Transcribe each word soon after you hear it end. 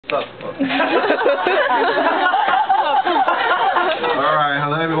Alright,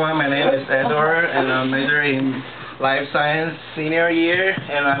 hello everyone, my name is Edward and I'm majoring in Life Science senior year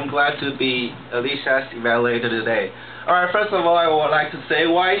and I'm glad to be Alicia's evaluator today. Alright, first of all I would like to say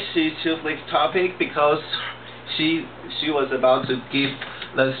why she chose this topic, because she was about to give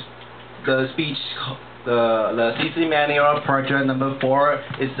the speech, the CC Manual project number 4.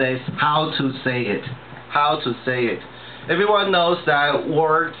 It says how to say it. How to say it. Everyone knows that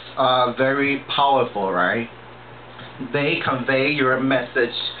words are very powerful, right? They convey your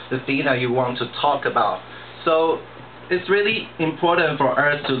message, the thing that you want to talk about. So it's really important for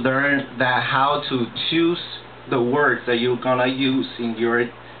us to learn that how to choose the words that you're gonna use in your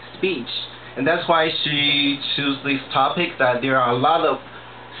speech. And that's why she chose this topic, that there are a lot of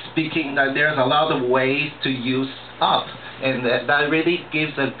speaking, that there's a lot of ways to use up, and that really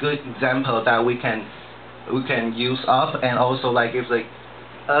gives a good example that we can use up, and also like gives like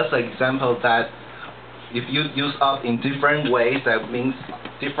us an example that if you use up in different ways, that means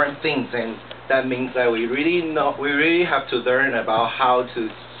different things, and that means that we really have to learn about how to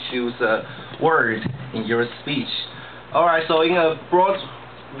choose a word in your speech. Alright, so in a broad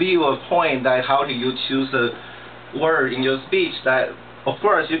view of point, that how do you choose a word in your speech, that of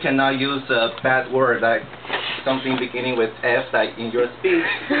course you cannot use a bad word like something beginning with F like in your speech.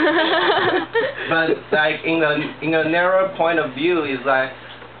 But like in a narrow point of view is like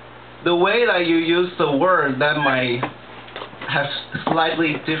the way that you use the word that might have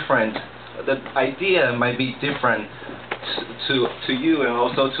slightly different, the idea might be different to you and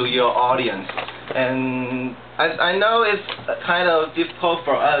also to your audience. And I know it's kind of difficult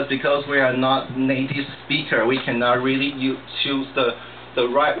for us because we are not native speaker. We cannot really choose the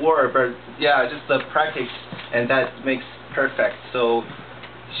right word, but yeah, just the practice, and that makes perfect. So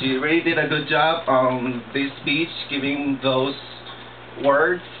she really did a good job on this speech, giving those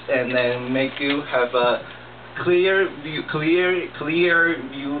words, and then make you have a clear view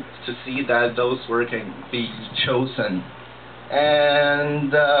to see that those words can be chosen.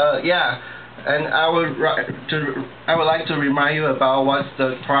 And yeah, and I would like to remind you about what's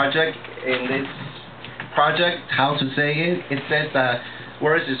the project in this project, how to say it. It says that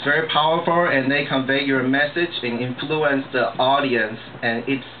words is very powerful and they convey your message and influence the audience and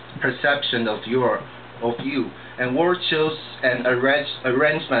its perception of you. And word choice and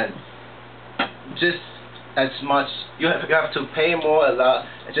arrangement, just as much, you have to pay more a lot,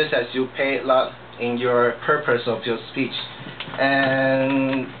 just as you pay a lot in your purpose of your speech.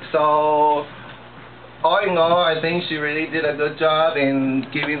 And so all in all, I think she really did a good job in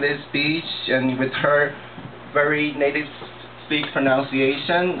giving this speech, and with her very native speak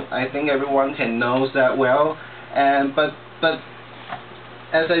pronunciation, I think everyone can know that well. And but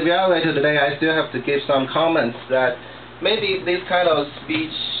as I evaluated today, I still have to give some comments that maybe this kind of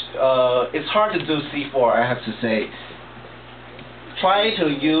speech, it's hard to do C4, I have to say. Try to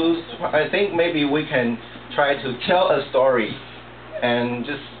use, I think maybe we can try to tell a story and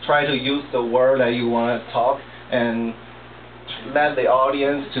just try to use the word that you want to talk and let the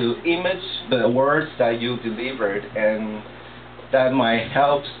audience to image the words that you delivered, and that might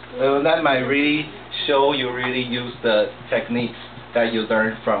help, that might really show you really use the techniques that you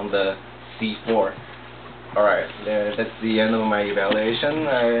learned from the C4. Alright, that's the end of my evaluation,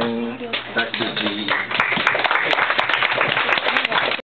 and back to the